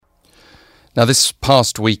Now, this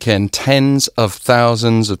past weekend, tens of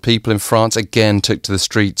thousands of people in France again took to the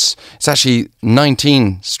streets. It's actually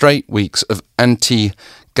 19 straight weeks of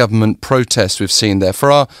anti-government protests we've seen there.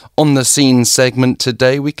 For our On the Scene segment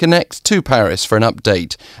today, we connect to Paris for an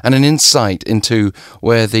update and an insight into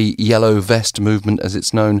where the Yellow Vest movement, as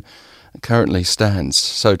it's known, currently stands.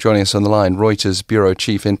 So joining us on the line, Reuters bureau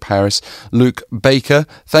chief in Paris, Luc Baker.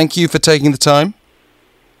 Thank you for taking the time.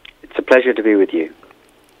 It's a pleasure to be with you.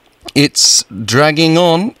 It's dragging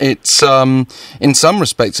on. It's, in some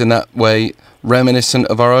respects, in that way, reminiscent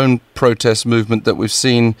of our own protest movement that we've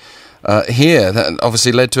seen here. That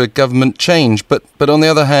obviously led to a government change. But on the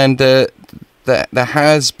other hand, there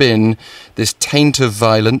has been this taint of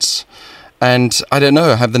violence. And I don't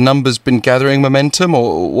know, have the numbers been gathering momentum,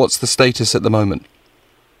 or what's the status at the moment?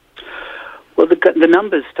 Well, the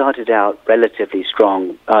numbers started out relatively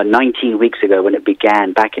strong. 19 weeks ago, when it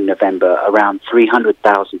began back in November, around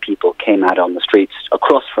 300,000 people came out on the streets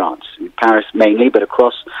across France, in Paris mainly, but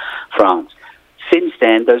across France. Since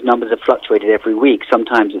then, those numbers have fluctuated every week.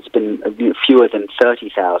 Sometimes it's been fewer than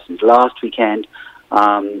 30,000. Last weekend,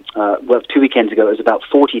 2 weekends ago, it was about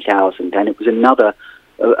 40,000, and it was another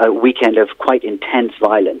a weekend of quite intense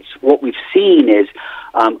violence. What we've seen is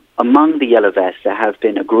among the Yellow Vests, there have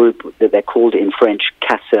been a group that they're called in French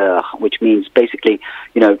casseurs, which means basically,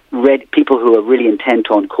 red people who are really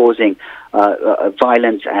intent on causing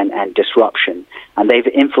violence and disruption. And they've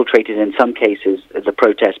infiltrated, in some cases, the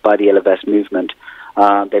protest by the Yellow Vest movement.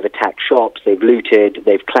 They've attacked shops, they've looted,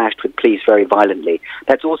 they've clashed with police very violently.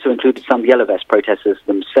 That's also included some Yellow Vest protesters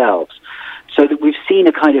themselves. So that we've seen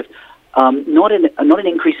a kind of not an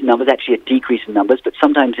increase in numbers, actually a decrease in numbers, but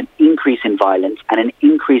sometimes an increase in violence and an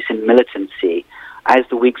increase in militancy as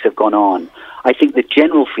the weeks have gone on. I think the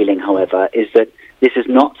general feeling, however, is that this is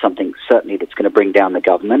not something certainly that's going to bring down the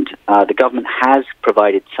government. The government has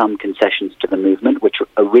provided some concessions to the movement, which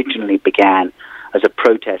originally began as a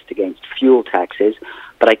protest against fuel taxes,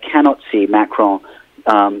 but I cannot see Macron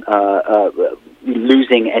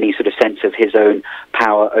losing any sort of sense of his own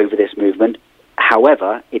power over this movement.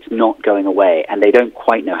 However, it's not going away, and they don't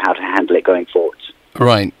quite know how to handle it going forwards.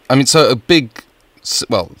 Right. I mean, so a big,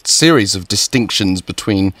 series of distinctions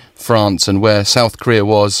between France and where South Korea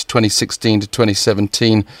was 2016 to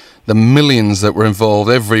 2017, the millions that were involved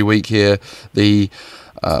every week here, the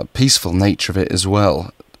peaceful nature of it as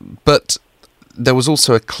well. But there was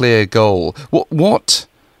also a clear goal. What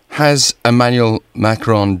has Emmanuel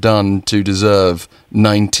Macron done to deserve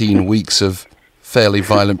 19 weeks of fairly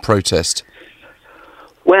violent protest?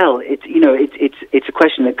 Well, it's a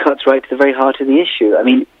question that cuts right to the very heart of the issue. I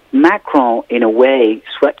mean, Macron, in a way,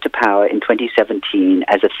 swept to power in 2017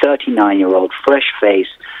 as a 39-year-old fresh face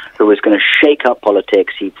who was going to shake up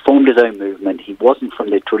politics. He formed his own movement. He wasn't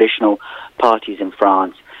from the traditional parties in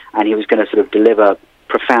France, and he was going to sort of deliver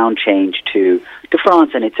profound change to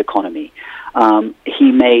France and its economy.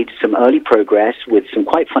 He made some early progress with some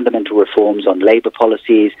quite fundamental reforms on labor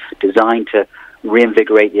policies designed to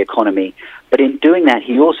reinvigorate the economy. But in doing that,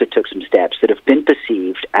 he also took some steps that have been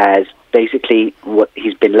perceived as basically what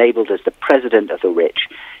he's been labeled as the president of the rich.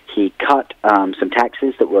 He cut some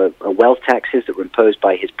taxes that were wealth taxes that were imposed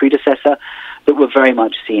by his predecessor that were very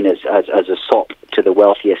much seen as a sop to the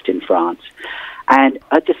wealthiest in France. And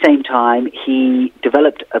at the same time, he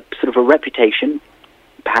developed a sort of a reputation,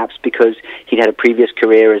 perhaps because he'd had a previous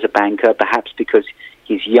career as a banker, perhaps because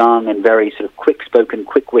he's young and very sort of quick-spoken,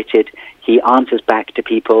 quick-witted. He answers back to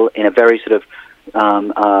people in a very sort of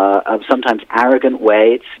sometimes arrogant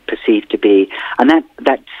way, it's perceived to be. And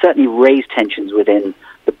that certainly raised tensions within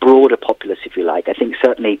the broader populace, if you like. I think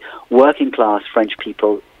certainly working-class French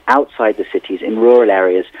people outside the cities, in rural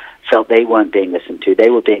areas, felt they weren't being listened to. They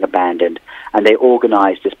were being abandoned. And they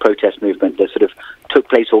organized this protest movement that sort of took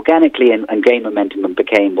place organically and gained momentum and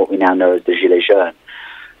became what we now know as the Gilets jaunes,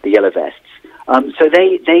 the Yellow Vests. So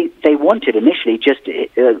they wanted initially just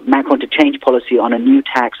Macron to change policy on a new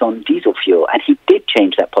tax on diesel fuel, and he did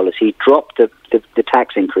change that policy. He dropped the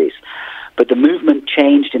tax increase. But the movement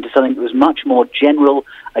changed into something that was much more general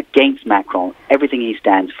against Macron, everything he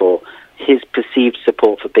stands for, his perceived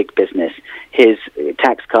support for big business, his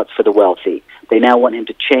tax cuts for the wealthy. They now want him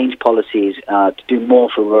to change policies, to do more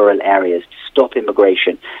for rural areas, to stop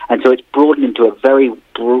immigration. And so it's broadened into a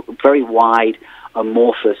very wide,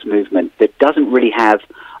 amorphous movement that doesn't really have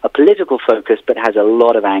a political focus but has a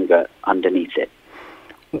lot of anger underneath it.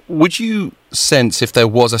 Would you sense, if there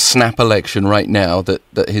was a snap election right now,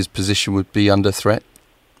 that his position would be under threat?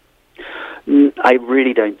 I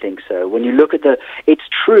really don't think so. When you look at it's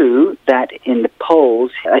true that in the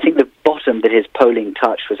polls, I think the bottom that his polling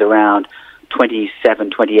touched was around 27,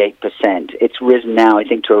 28%. It's risen now, I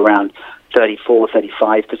think, to around 34,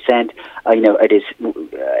 35%.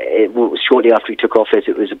 Shortly after he took office,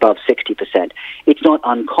 it was above 60%. It's not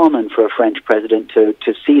uncommon for a French president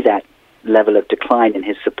to see that level of decline in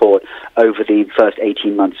his support over the first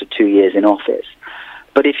 18 months or 2 years in office.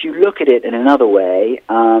 But if you look at it in another way,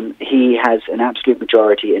 he has an absolute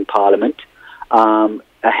majority in Parliament.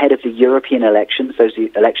 Ahead of the European elections, those are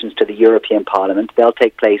the elections to the European Parliament, they'll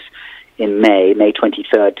take place in May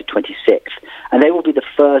 23rd to 26th. And they will be the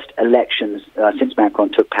first elections since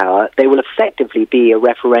Macron took power. They will effectively be a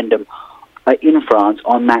referendum in France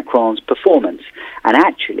on Macron's performance. And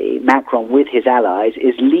actually, Macron, with his allies,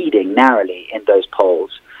 is leading narrowly in those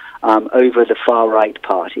polls over the far-right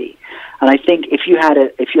party. And I think if you had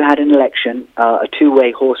an election, a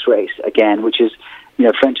two-way horse race again, which is,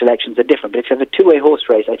 French elections are different, but if you have a two-way horse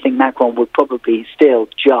race, I think Macron would probably still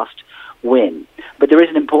just win. But there is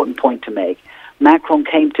an important point to make. Macron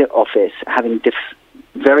came to office having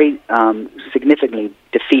very significantly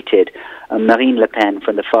defeated Marine Le Pen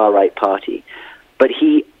from the far-right party. But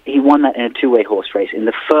he won that in a two-way horse race. In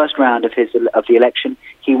the first round of the election,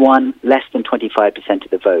 he won less than 25% of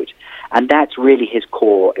the vote. And that's really his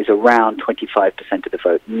core, is around 25% of the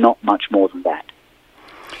vote, not much more than that.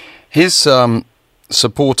 His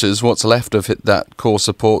supporters, what's left of that core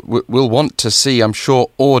support, will want to see, I'm sure,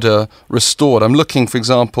 order restored. I'm looking, for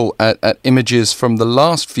example, at images from the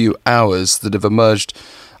last few hours that have emerged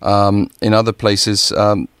in other places,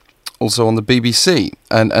 also on the BBC.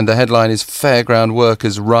 And the headline is Fairground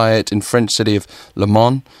Workers Riot in French city of Le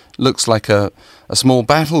Mans. Looks like a small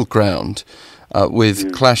battleground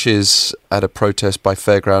with clashes at a protest by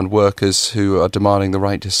fairground workers who are demanding the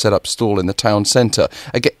right to set up stall in the town centre.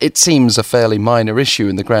 Again, it seems a fairly minor issue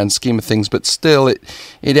in the grand scheme of things, but still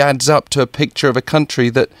it adds up to a picture of a country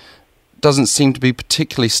that doesn't seem to be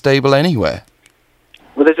particularly stable anywhere.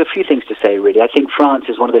 Well, there's a few things to say, really. I think France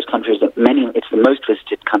is one of those countries that it's the most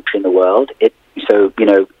visited country in the world. So,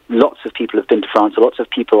 lots of people have been to France. Lots of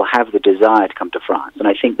people have the desire to come to France. And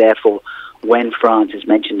I think, therefore, when France is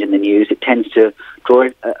mentioned in the news, it tends to draw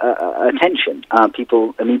attention.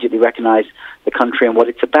 People immediately recognize the country and what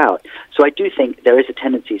it's about. So I do think there is a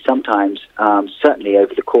tendency sometimes, certainly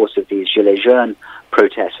over the course of these Gilets jaunes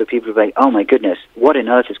protests, for people to be, oh my goodness, what on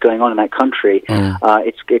earth is going on in that country?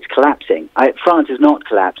 It's collapsing. France is not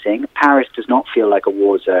collapsing. Paris does not feel like a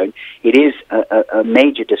war zone. It is a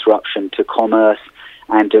major disruption to commerce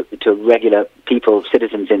and to regular people,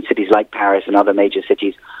 citizens in cities like Paris and other major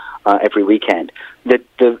cities every weekend.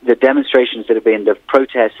 The demonstrations that have been, the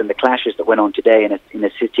protests and the clashes that went on today in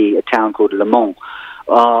a town called Le Mans,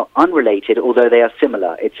 are unrelated, although they are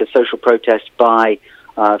similar. It's a social protest by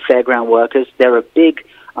fairground workers. They're a big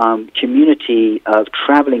community of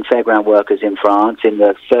traveling fairground workers in France, in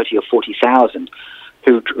the 30 or 40,000,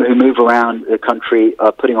 who move around the country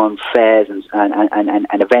putting on fairs and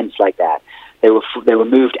events like that. They were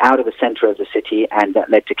moved out of the centre of the city, and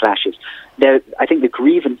that led to clashes. I think the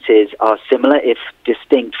grievances are similar, if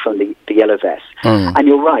distinct from the Yellow Vests. And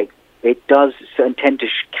you're right, it does tend to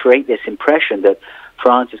create this impression that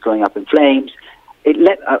France is going up in flames.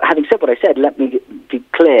 Having said what I said, let me be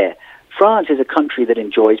clear. France is a country that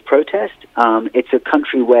enjoys protest. It's a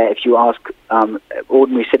country where if you ask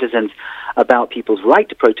ordinary citizens about people's right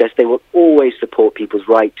to protest, they will always support people's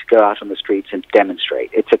right to go out on the streets and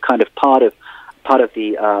demonstrate. It's a kind of part of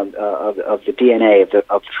the DNA of the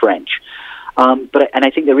French. But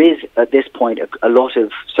I think there is, at this point, a lot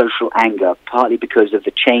of social anger, partly because of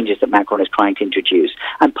the changes that Macron is trying to introduce,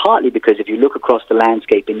 and partly because if you look across the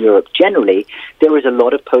landscape in Europe generally, there is a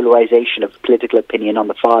lot of polarization of political opinion on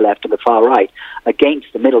the far left and the far right against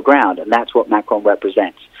the middle ground, and that's what Macron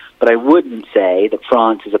represents. But I wouldn't say that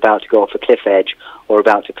France is about to go off a cliff edge or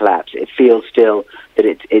about to collapse. It feels still that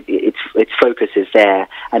its focus is there.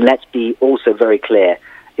 And let's be also very clear.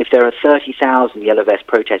 If there are 30,000 Yellow Vest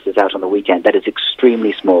protesters out on the weekend, that is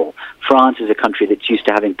extremely small. France is a country that's used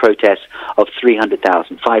to having protests of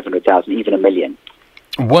 300,000, 500,000, even 1 million.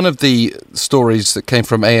 One of the stories that came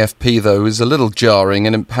from AFP, though, is a little jarring,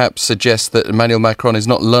 and it perhaps suggests that Emmanuel Macron is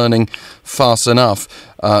not learning fast enough.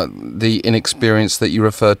 The inexperience that you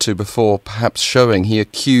referred to before, perhaps showing he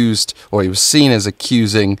was seen as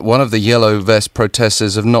accusing one of the Yellow Vest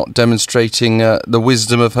protesters of not demonstrating the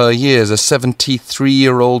wisdom of her years, a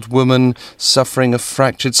 73-year-old woman suffering a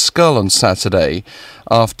fractured skull on Saturday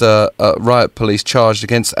after riot police charged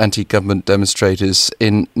against anti-government demonstrators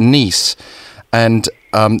in Nice. And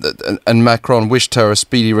Macron wished her a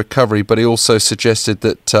speedy recovery, but he also suggested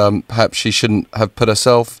that perhaps she shouldn't have put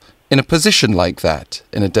herself in a position like that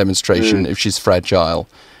in a demonstration if she's fragile.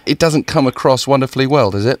 It doesn't come across wonderfully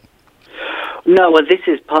well, does it? No, well, this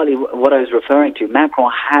is partly what I was referring to.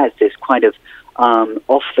 Macron has this kind of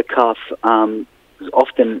off-the-cuff,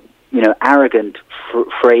 often, arrogant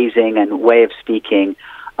phrasing and way of speaking.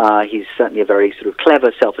 He's certainly a very sort of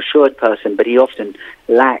clever, self-assured person, but he often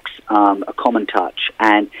lacks a common touch,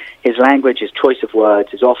 and his language, his choice of words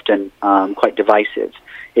is often quite divisive.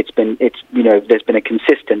 There's been a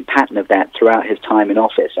consistent pattern of that throughout his time in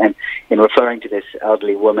office. And in referring to this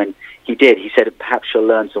elderly woman, he said perhaps she'll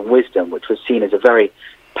learn some wisdom, which was seen as a very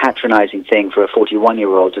patronizing thing for a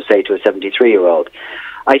 41-year-old to say to a 73-year-old.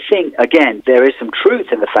 I think, again, there is some truth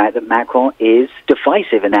in the fact that Macron is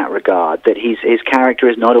divisive in that regard, that his character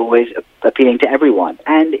is not always appealing to everyone.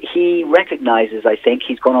 And he recognizes, I think,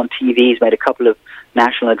 he's gone on TV, he's made a couple of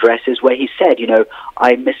national addresses where he said,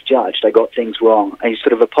 I misjudged, I got things wrong, and he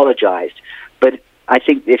sort of apologized. But I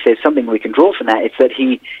think if there's something we can draw from that, it's that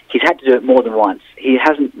he's had to do it more than once. He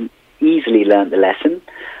hasn't easily learned the lesson.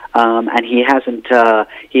 And he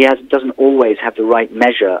doesn't always have the right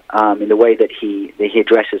measure in the way that he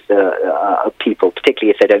addresses the people,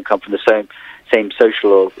 particularly if they don't come from the same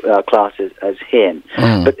social class as him.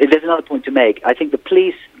 But there's another point to make. I think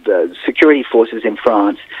the security forces in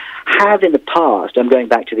France have in the past, I'm going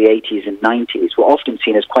back to the 80s and 90s, were often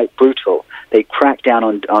seen as quite brutal. They cracked down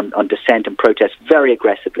on dissent and protest very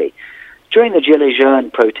aggressively. During the Gilets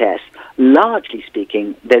Jaunes protests, largely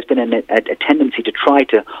speaking, there's been a tendency to try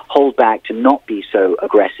to hold back, to not be so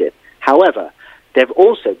aggressive. However, there have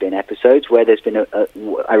also been episodes where there's been,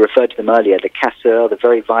 I referred to them earlier, the casseurs, the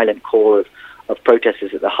very violent core of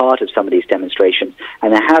protesters at the heart of some of these demonstrations,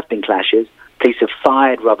 and there have been clashes. Police have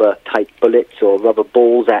fired rubber-type bullets or rubber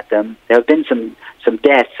balls at them. There have been some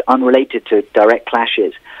deaths unrelated to direct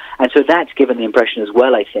clashes. And so that's given the impression as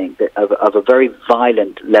well, I think, that of a very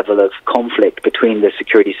violent level of conflict between the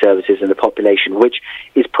security services and the population, which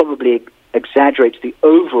is probably exaggerates the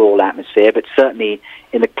overall atmosphere, but certainly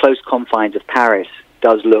in the close confines of Paris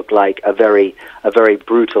does look like a very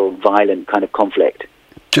brutal, violent kind of conflict.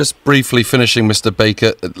 Just briefly finishing, Mr.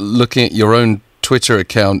 Baker, looking at your own Twitter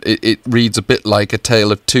account, it reads a bit like a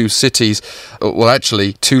tale of two cities. Well,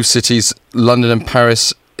 actually, two cities, London and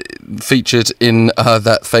Paris, featured in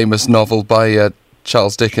that famous novel by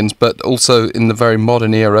Charles Dickens, but also in the very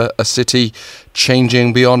modern era, a city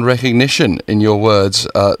changing beyond recognition, in your words,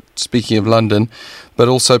 speaking of London, but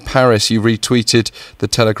also Paris. You retweeted the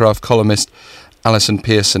Telegraph columnist Alison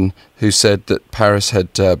Pearson, who said that Paris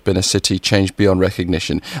had been a city changed beyond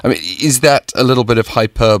recognition. I mean, is that a little bit of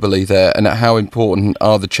hyperbole there, and how important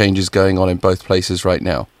are the changes going on in both places right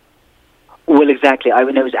now? Well, exactly. I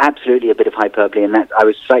mean, it was absolutely a bit of hyperbole, and that I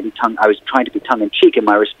was trying to be tongue-in-cheek in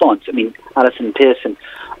my response. I mean, Alison Pearson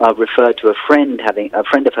referred to a friend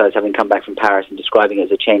of hers having come back from Paris and describing it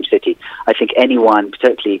as a changed city. I think anyone,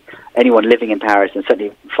 particularly anyone living in Paris, and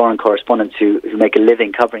certainly foreign correspondents who make a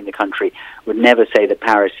living covering the country, would never say that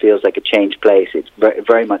Paris feels like a changed place. It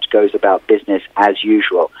very much goes about business as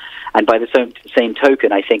usual. And by the same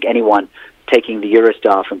token, I think anyone taking the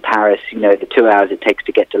Eurostar from Paris, the 2 hours it takes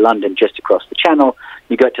to get to London just across the channel,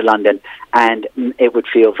 you go to London and it would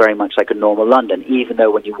feel very much like a normal London, even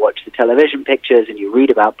though when you watch the television pictures and you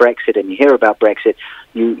read about Brexit and you hear about Brexit,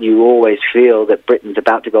 you always feel that Britain's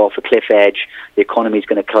about to go off a cliff edge, the economy's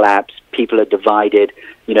going to collapse, people are divided,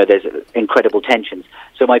 there's incredible tensions.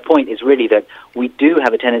 So my point is really that we do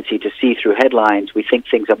have a tendency to see through headlines. We think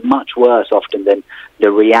things are much worse often than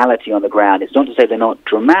the reality on the ground. It's not to say they're not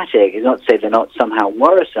dramatic, it's not to say they're not somehow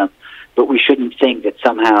worrisome, but we shouldn't think that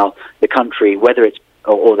somehow the country, whether it's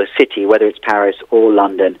or the city, whether it's Paris or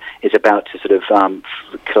London, is about to sort of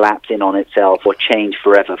collapse in on itself or change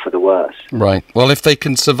forever for the worse. Right. Well, if they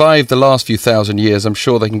can survive the last few thousand years, I'm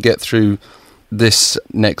sure they can get through this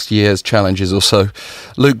next year's challenges or so.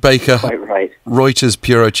 Luke Baker, quite right. Reuters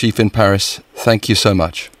bureau chief in Paris, thank you so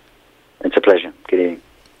much. It's a pleasure. Good evening.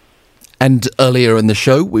 And earlier in the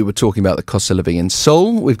show, we were talking about the cost of living in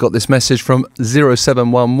Seoul. We've got this message from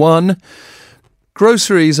 0711.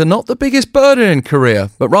 Groceries are not the biggest burden in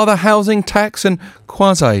Korea, but rather housing tax and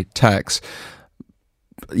quasi-tax.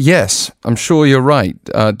 Yes, I'm sure you're right.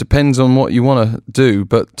 Depends on what you want to do,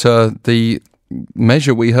 but the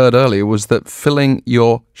measure we heard earlier was that filling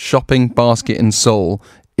your shopping basket in Seoul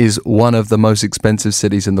is one of the most expensive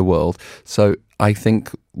cities in the world. So I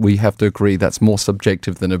think we have to agree that's more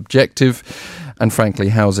subjective than objective. And frankly,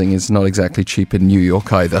 housing is not exactly cheap in New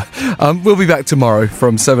York either. We'll be back tomorrow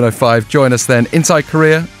from 7:05. Join us then. Inside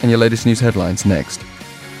Korea and your latest news headlines next.